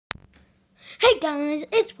Hey guys,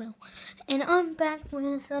 it's Will, and I'm back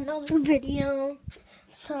with another video.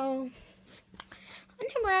 So, I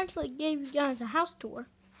never actually gave you guys a house tour.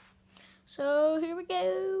 So, here we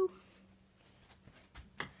go.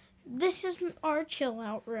 This is our chill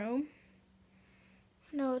out room.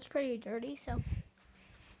 No, it's pretty dirty, so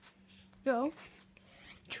go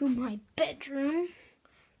to my bedroom.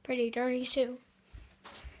 Pretty dirty too.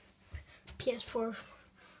 PS4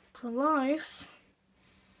 for life.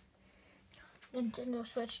 Nintendo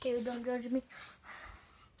Switch too, don't judge me.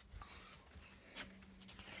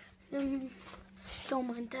 Don't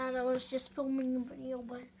mind that, I was just filming a video,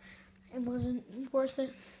 but it wasn't worth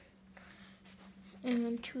it.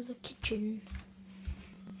 And to the kitchen.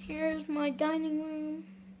 Here's my dining room.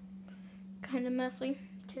 Kind of messy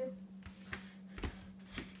too.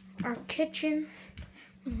 Our kitchen.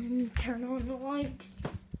 Let me turn on the light.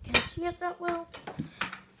 Can't see it that well.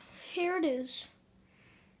 Here it is.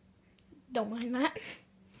 Don't mind that.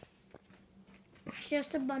 It's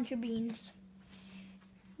just a bunch of beans.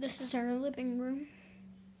 This is our living room.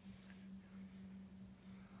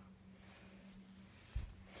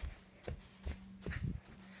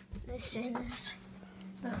 This is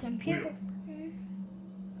the computer.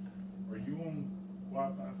 Are you on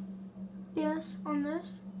Wi-Fi? Yes, on this.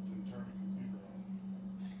 Did you turn the computer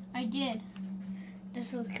on? I did.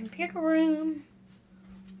 This is the computer room.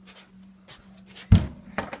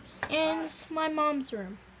 And it's my mom's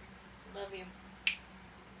room. Love you.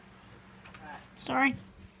 Sorry.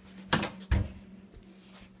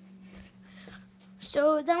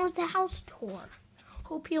 So that was the house tour.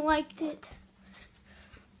 Hope you liked it.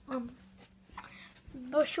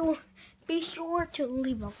 Be sure to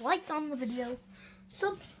leave a like on the video,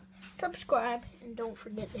 subscribe, and don't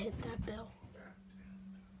forget to hit that bell.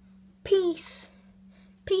 Peace,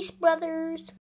 brothers.